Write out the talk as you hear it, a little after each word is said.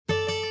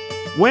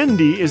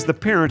Wendy is the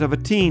parent of a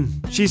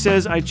teen. She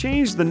says, I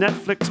changed the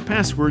Netflix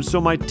password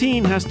so my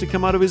teen has to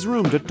come out of his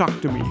room to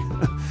talk to me.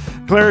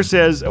 Claire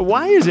says,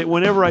 why is it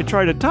whenever I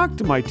try to talk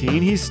to my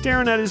teen, he's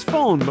staring at his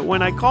phone, but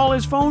when I call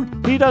his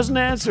phone, he doesn't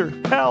answer?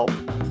 Help!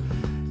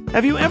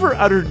 Have you ever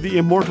uttered the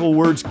immortal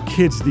words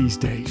kids these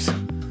days?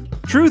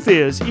 Truth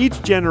is,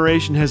 each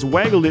generation has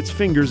waggled its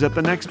fingers at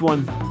the next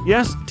one.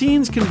 Yes,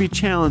 teens can be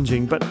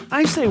challenging, but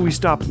I say we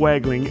stop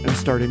waggling and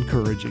start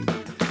encouraging.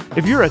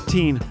 If you're a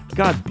teen,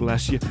 God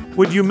bless you.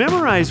 Would you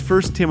memorize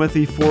 1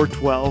 Timothy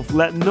 4:12?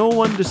 Let no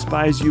one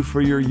despise you for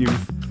your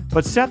youth,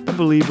 but set the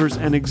believers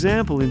an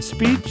example in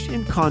speech,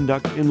 in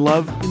conduct, in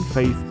love, in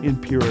faith, in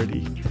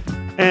purity.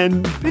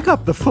 And pick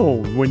up the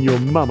phone when your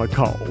mama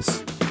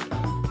calls.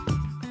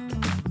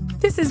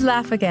 This is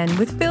Laugh Again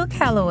with Phil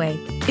Callaway.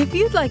 If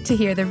you'd like to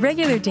hear the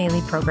regular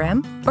daily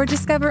program or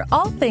discover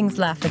all things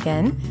Laugh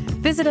Again,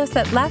 visit us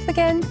at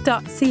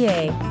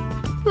laughagain.ca.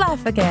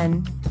 Laugh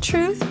Again.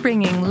 Truth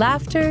bringing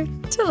laughter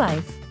to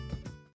life.